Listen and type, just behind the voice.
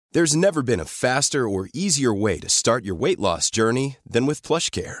There's never been a faster or easier way to start your weight loss journey than with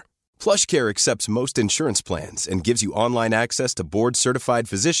PlushCare. PlushCare accepts most insurance plans and gives you online access to board-certified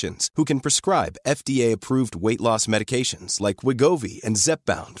physicians who can prescribe FDA-approved weight loss medications like Wegovy and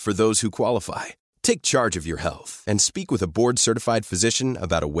Zepbound for those who qualify. Take charge of your health and speak with a board-certified physician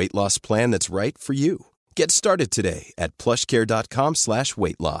about a weight loss plan that's right for you. Get started today at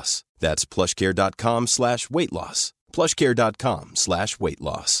plushcare.com/weight-loss. That's plushcare.com/weight-loss.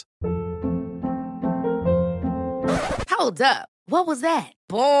 plushcare.com/weight-loss. Hold up. What was that?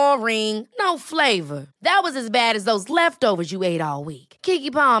 Boring. No flavor. That was as bad as those leftovers you ate all week.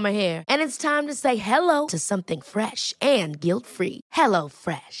 Keke Palmer here. And it's time to say hello to something fresh and guilt-free. Hello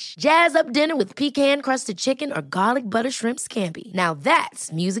Fresh. Jazz up dinner with pecan-crusted chicken or garlic butter shrimp scampi. Now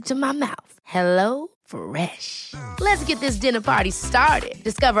that's music to my mouth. Hello Fresh. Let's get this dinner party started.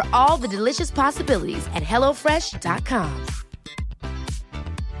 Discover all the delicious possibilities at HelloFresh.com.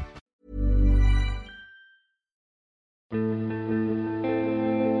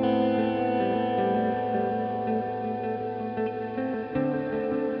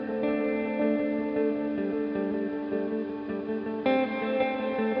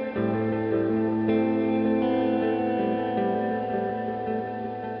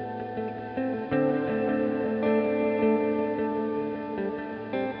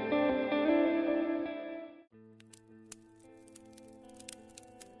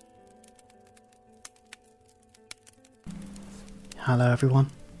 Hello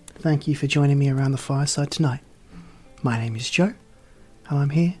everyone, thank you for joining me around the fireside tonight. My name is Joe, and I'm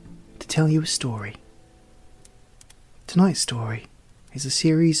here to tell you a story. Tonight's story is a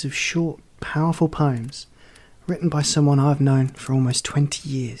series of short, powerful poems written by someone I've known for almost 20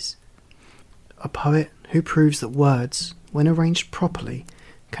 years. A poet who proves that words, when arranged properly,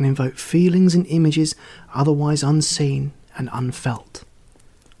 can invoke feelings and images otherwise unseen and unfelt.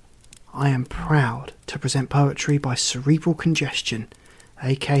 I am proud to present poetry by Cerebral Congestion,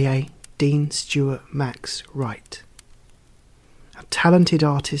 aka Dean Stewart Max Wright. A talented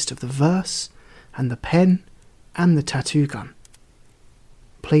artist of the verse and the pen and the tattoo gun.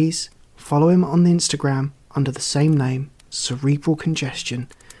 Please follow him on the Instagram under the same name, Cerebral Congestion,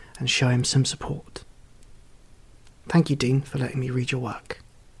 and show him some support. Thank you, Dean, for letting me read your work.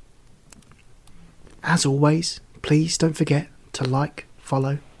 As always, please don't forget to like,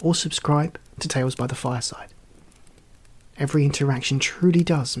 follow, or subscribe to Tales by the Fireside. Every interaction truly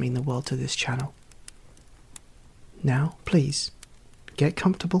does mean the world to this channel. Now, please, get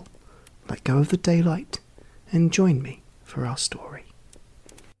comfortable, let go of the daylight, and join me for our story.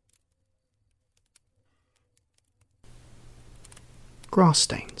 Grass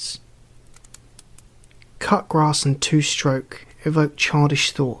stains. Cut grass and two-stroke evoke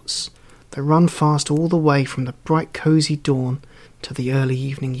childish thoughts that run fast all the way from the bright cosy dawn to the early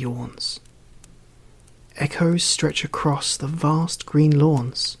evening yawns. Echoes stretch across the vast green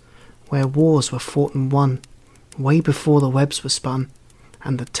lawns, where wars were fought and won, way before the webs were spun,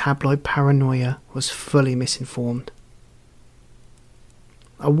 and the tabloid paranoia was fully misinformed.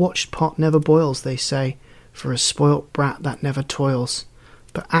 A watched pot never boils, they say, for a spoilt brat that never toils,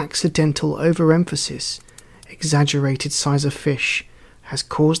 but accidental overemphasis, exaggerated size of fish, has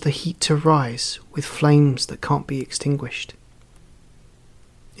caused the heat to rise with flames that can't be extinguished.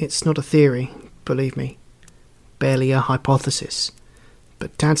 It's not a theory, believe me, barely a hypothesis,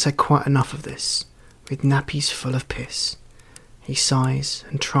 but Dad's had quite enough of this, with nappies full of piss. He sighs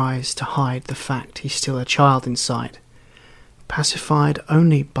and tries to hide the fact he's still a child inside, pacified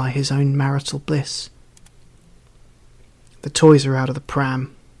only by his own marital bliss. The toys are out of the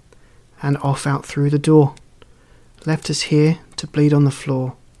pram, and off out through the door, left us here to bleed on the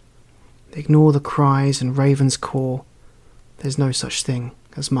floor. Ignore the cries and Raven's caw, there's no such thing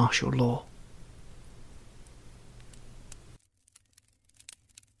as martial law.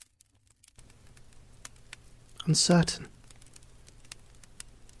 Uncertain.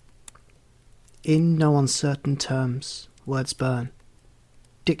 In no uncertain terms, words burn.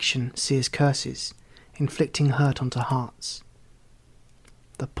 Diction sears curses, inflicting hurt onto hearts.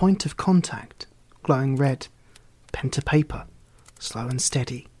 The point of contact, glowing red, pen to paper, slow and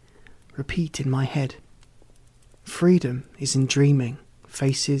steady, repeat in my head. Freedom is in dreaming,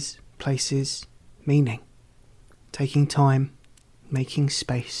 faces, places, meaning, taking time, making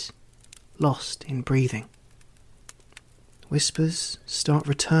space, lost in breathing. Whispers start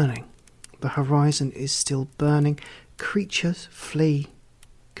returning, the horizon is still burning, creatures flee,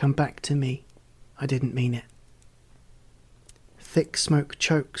 come back to me, I didn't mean it. Thick smoke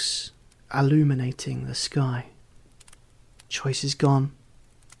chokes, illuminating the sky. Choice is gone,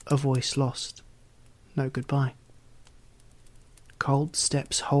 a voice lost, no goodbye. Cold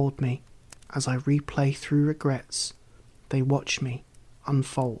steps hold me as I replay through regrets. They watch me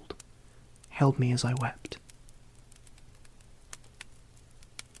unfold, held me as I wept.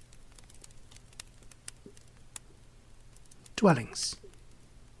 Dwellings.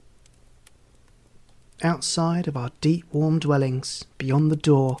 Outside of our deep warm dwellings, beyond the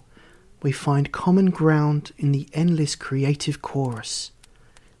door, we find common ground in the endless creative chorus.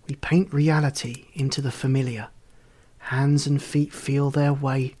 We paint reality into the familiar. Hands and feet feel their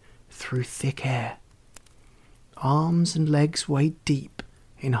way through thick air. Arms and legs wade deep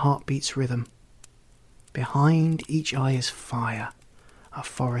in heartbeat's rhythm. Behind each eye is fire, a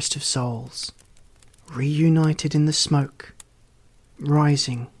forest of souls, reunited in the smoke,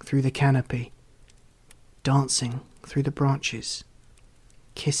 rising through the canopy, dancing through the branches,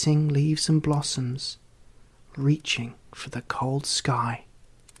 kissing leaves and blossoms, reaching for the cold sky.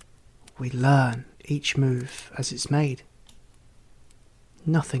 We learn each move as it's made.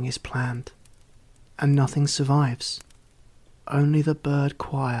 Nothing is planned, and nothing survives. Only the bird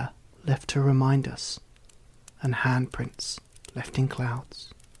choir left to remind us, and handprints left in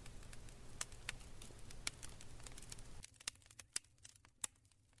clouds.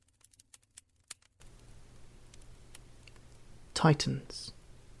 Titans.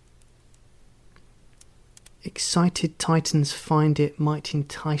 Excited titans find it might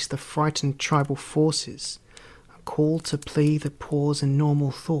entice the frightened tribal forces, a call to plea that pours in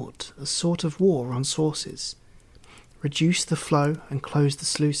normal thought, a sort of war on sources. Reduce the flow and close the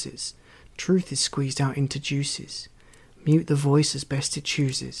sluices, truth is squeezed out into juices. Mute the voice as best it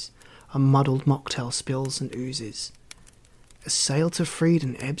chooses, a muddled mocktail spills and oozes. A sail to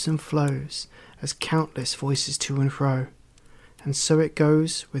freedom ebbs and flows, as countless voices to and fro. And so it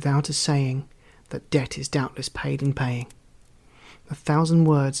goes, without a saying, that debt is doubtless paid in paying. 1,000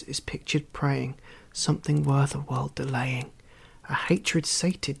 words is pictured praying, something worth a world delaying. A hatred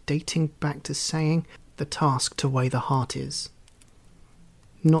sated dating back to saying, the task to weigh the heart is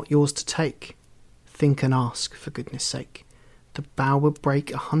not yours to take. Think and ask, for goodness sake. The bow will break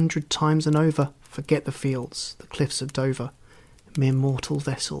 100 times and over. Forget the fields, the cliffs of Dover. Mere mortal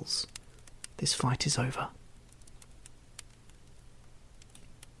vessels. This fight is over.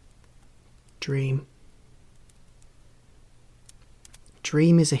 Dream.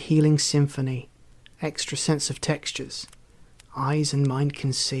 Dream is a healing symphony, extra sense of textures. Eyes and mind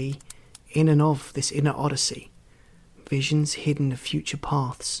can see, in and of this inner odyssey, visions hidden of future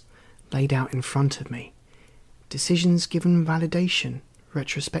paths, laid out in front of me, decisions given validation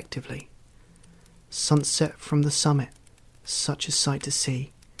retrospectively. Sunset from the summit, such a sight to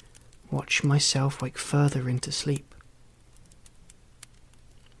see, watch myself wake further into sleep.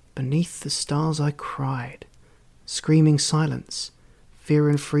 Beneath the stars I cried, screaming silence, fear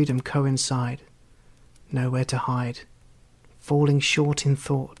and freedom coincide, nowhere to hide, falling short in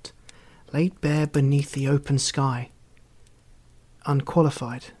thought, laid bare beneath the open sky.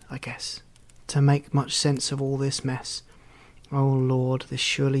 Unqualified, I guess, to make much sense of all this mess. Oh Lord, this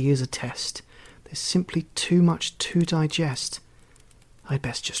surely is a test. There's simply too much to digest. I'd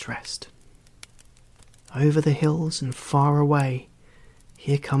best just rest. Over the hills and far away,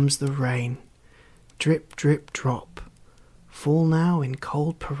 here comes the rain. Drip, drip, drop. Fall now in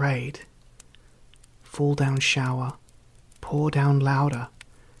cold parade. Fall down shower. Pour down louder.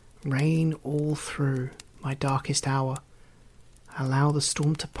 Rain all through my darkest hour. Allow the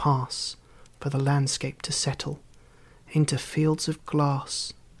storm to pass, for the landscape to settle into fields of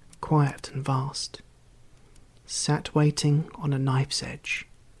glass, quiet and vast. Sat waiting on a knife's edge,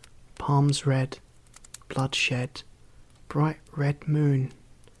 palms red, blood shed, bright red moon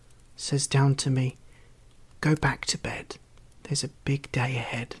says down to me, go back to bed, there's a big day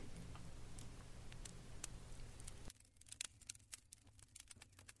ahead.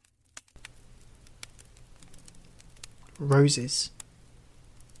 Roses.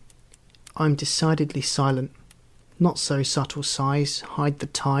 I'm decidedly silent, not so subtle sighs hide the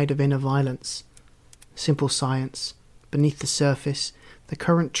tide of inner violence. Simple science, beneath the surface, the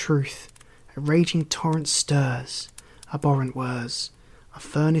current truth, a raging torrent stirs, abhorrent whirs, a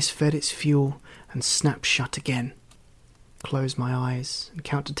furnace fed its fuel and snaps shut again. Close my eyes and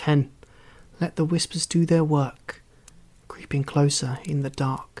count to 10, let the whispers do their work, creeping closer in the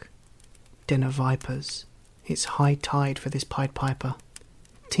dark. Den of vipers, it's high tide for this Pied Piper,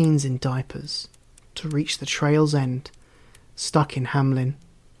 teens in diapers, to reach the trail's end. Stuck in Hamlin,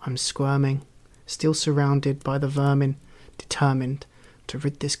 I'm squirming, still surrounded by the vermin, determined to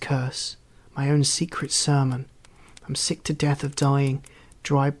rid this curse, my own secret sermon. I'm sick to death of dying,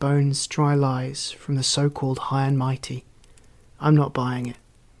 dry bones, dry lies from the so-called high and mighty. I'm not buying it.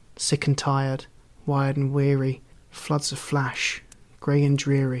 Sick and tired, wired and weary, floods of flash, grey and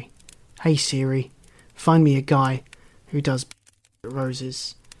dreary. Hey Siri, find me a guy who does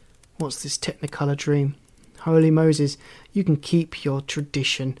roses. What's this Technicolor dream? Holy Moses, you can keep your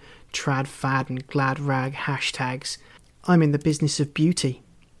tradition, trad fad and glad rag hashtags. I'm in the business of beauty.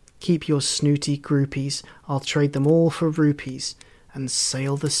 Keep your snooty groupies, I'll trade them all for rupees, and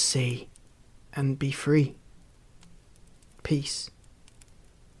sail the sea, and be free. Peace.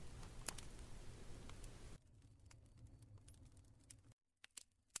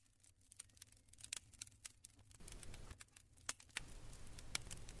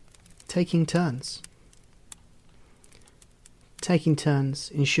 Taking turns. Taking turns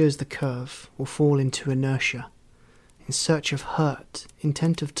ensures the curve will fall into inertia, in search of hurt,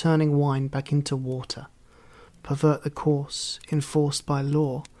 intent of turning wine back into water, pervert the course enforced by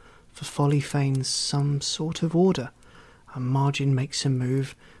law, for folly feigns some sort of order, and margin makes a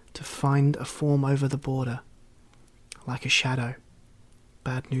move to find a form over the border. Like a shadow,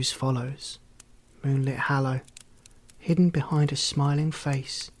 bad news follows, moonlit hallow, hidden behind a smiling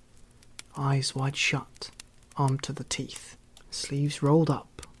face, eyes wide shut, arm to the teeth, sleeves rolled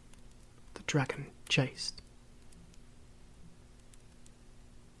up, the dragon chased.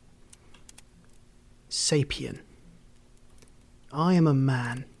 Sapien. I am a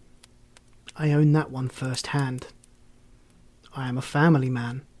man. I own that one first hand. I am a family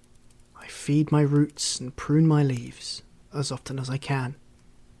man. I feed my roots and prune my leaves as often as I can.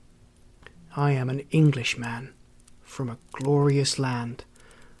 I am an Englishman from a glorious land,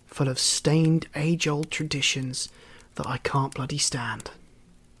 full of stained age-old traditions that I can't bloody stand.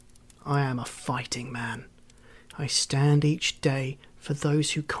 I am a fighting man. I stand each day for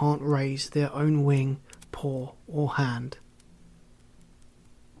those who can't raise their own wing, paw or hand.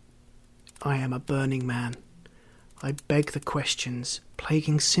 I am a burning man. I beg the questions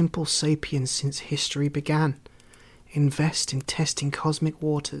plaguing simple sapiens since history began. Invest in testing cosmic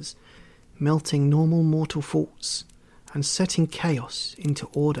waters, melting normal mortal faults, and setting chaos into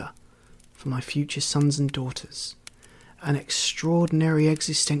order for my future sons and daughters. An extraordinary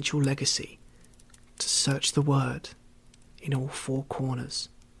existential legacy to search the word in all four corners.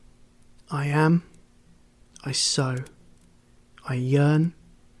 I am, I sow, I yearn,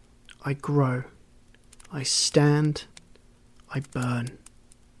 I grow, I stand, I burn,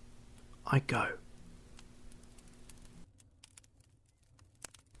 I go.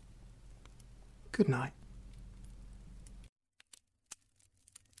 Good night.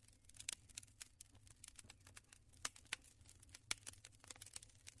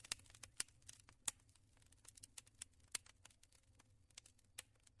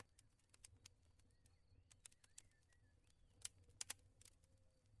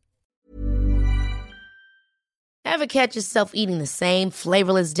 Ever catch yourself eating the same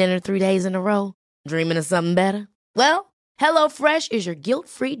flavorless dinner 3 days in a row? Dreaming of something better? Well, HelloFresh is your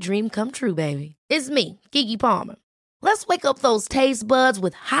guilt-free dream come true, baby. It's me, Keke Palmer. Let's wake up those taste buds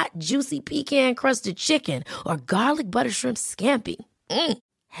with hot, juicy pecan-crusted chicken or garlic butter shrimp scampi.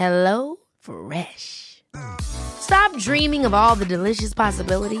 Hello Fresh. Stop dreaming of all the delicious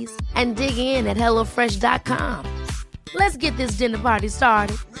possibilities and dig in at HelloFresh.com. Let's get this dinner party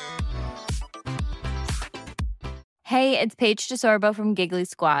started. Hey, it's Paige DeSorbo from Giggly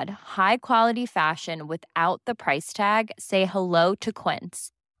Squad. High quality fashion without the price tag. Say hello to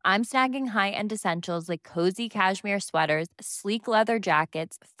Quince. I'm snagging high-end essentials like cozy cashmere sweaters, sleek leather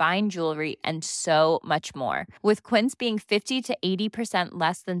jackets, fine jewelry, and so much more. With Quince being 50 to 80%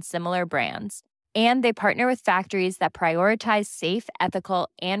 less than similar brands. And they partner with factories that prioritize safe, ethical,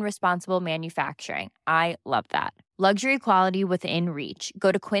 and responsible manufacturing. I love that. Luxury quality within reach.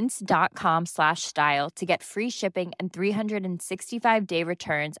 Go to quince.com/style to get free shipping and 365-day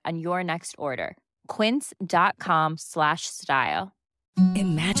returns on your next order. Quince.com/style.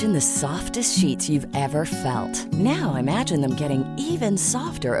 Imagine the softest sheets you've ever felt. Now imagine them getting even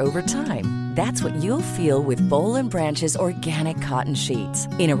softer over time. That's what you'll feel with Boll & Branch's organic cotton sheets.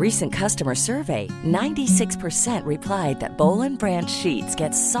 In a recent customer survey, 96% replied that Boll & Branch sheets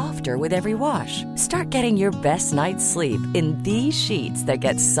get softer with every wash. Start getting your best night's sleep in these sheets that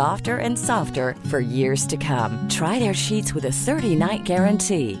get softer and softer for years to come. Try their sheets with a 30-night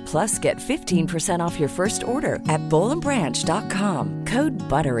guarantee. Plus, get 15% off your first order at bollandbranch.com. Code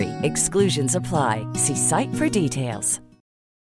BUTTERY. Exclusions apply. See site for details.